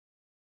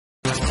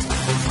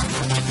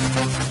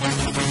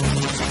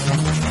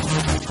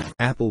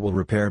Apple will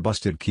repair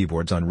busted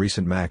keyboards on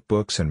recent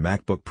MacBooks and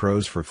MacBook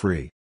Pros for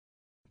free.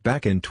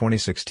 Back in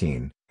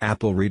 2016,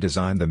 Apple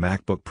redesigned the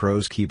MacBook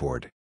Pro's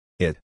keyboard.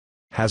 It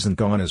hasn't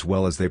gone as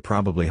well as they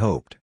probably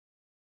hoped.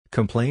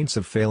 Complaints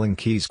of failing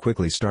keys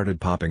quickly started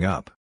popping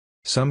up.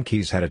 Some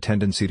keys had a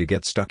tendency to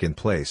get stuck in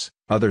place,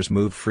 others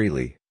move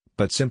freely,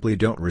 but simply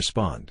don't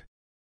respond.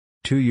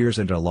 2 years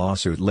and a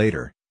lawsuit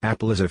later,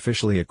 Apple is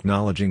officially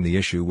acknowledging the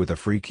issue with a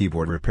free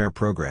keyboard repair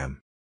program.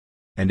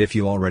 And if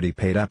you already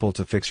paid Apple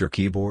to fix your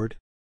keyboard?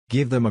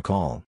 Give them a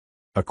call.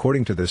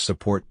 According to this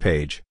support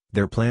page,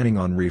 they're planning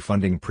on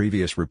refunding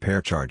previous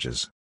repair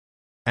charges.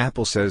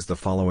 Apple says the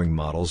following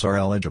models are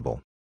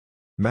eligible.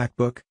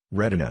 MacBook,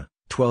 Retina,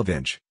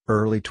 12-inch,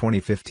 early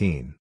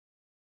 2015.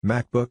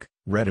 MacBook,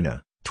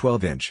 Retina,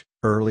 12-inch,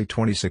 early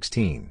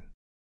 2016.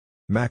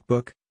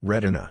 MacBook,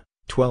 Retina,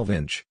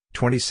 12-inch,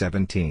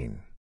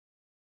 2017.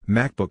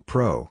 MacBook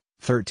Pro,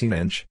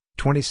 13-inch,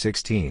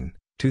 2016,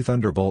 2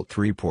 Thunderbolt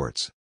 3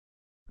 ports.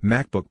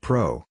 MacBook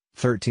Pro,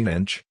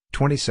 13-inch,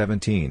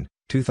 2017,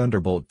 2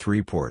 Thunderbolt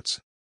 3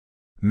 ports.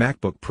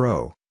 MacBook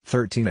Pro,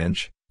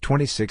 13-inch,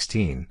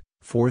 2016,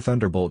 4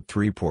 Thunderbolt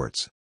 3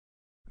 ports.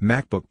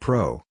 MacBook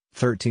Pro,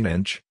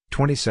 13-inch,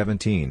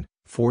 2017,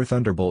 4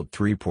 Thunderbolt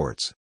 3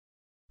 ports.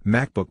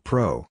 MacBook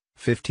Pro,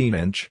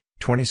 15-inch,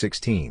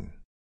 2016.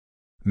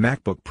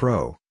 MacBook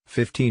Pro,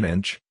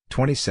 15-inch,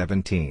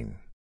 2017.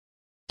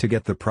 To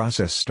get the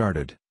process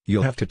started,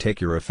 you'll have to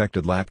take your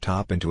affected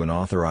laptop into an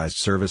authorized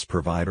service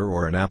provider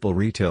or an Apple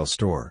retail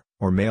store,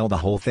 or mail the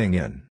whole thing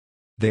in.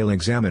 They'll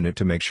examine it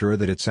to make sure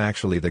that it's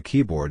actually the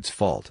keyboard's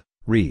fault,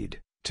 read,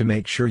 to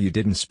make sure you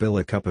didn't spill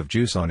a cup of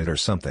juice on it or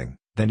something,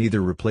 then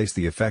either replace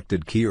the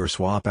affected key or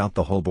swap out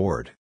the whole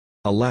board.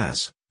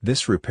 Alas,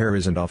 this repair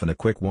isn't often a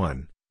quick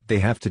one. They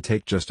have to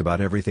take just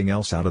about everything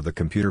else out of the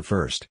computer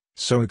first,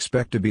 so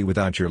expect to be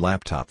without your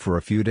laptop for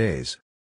a few days.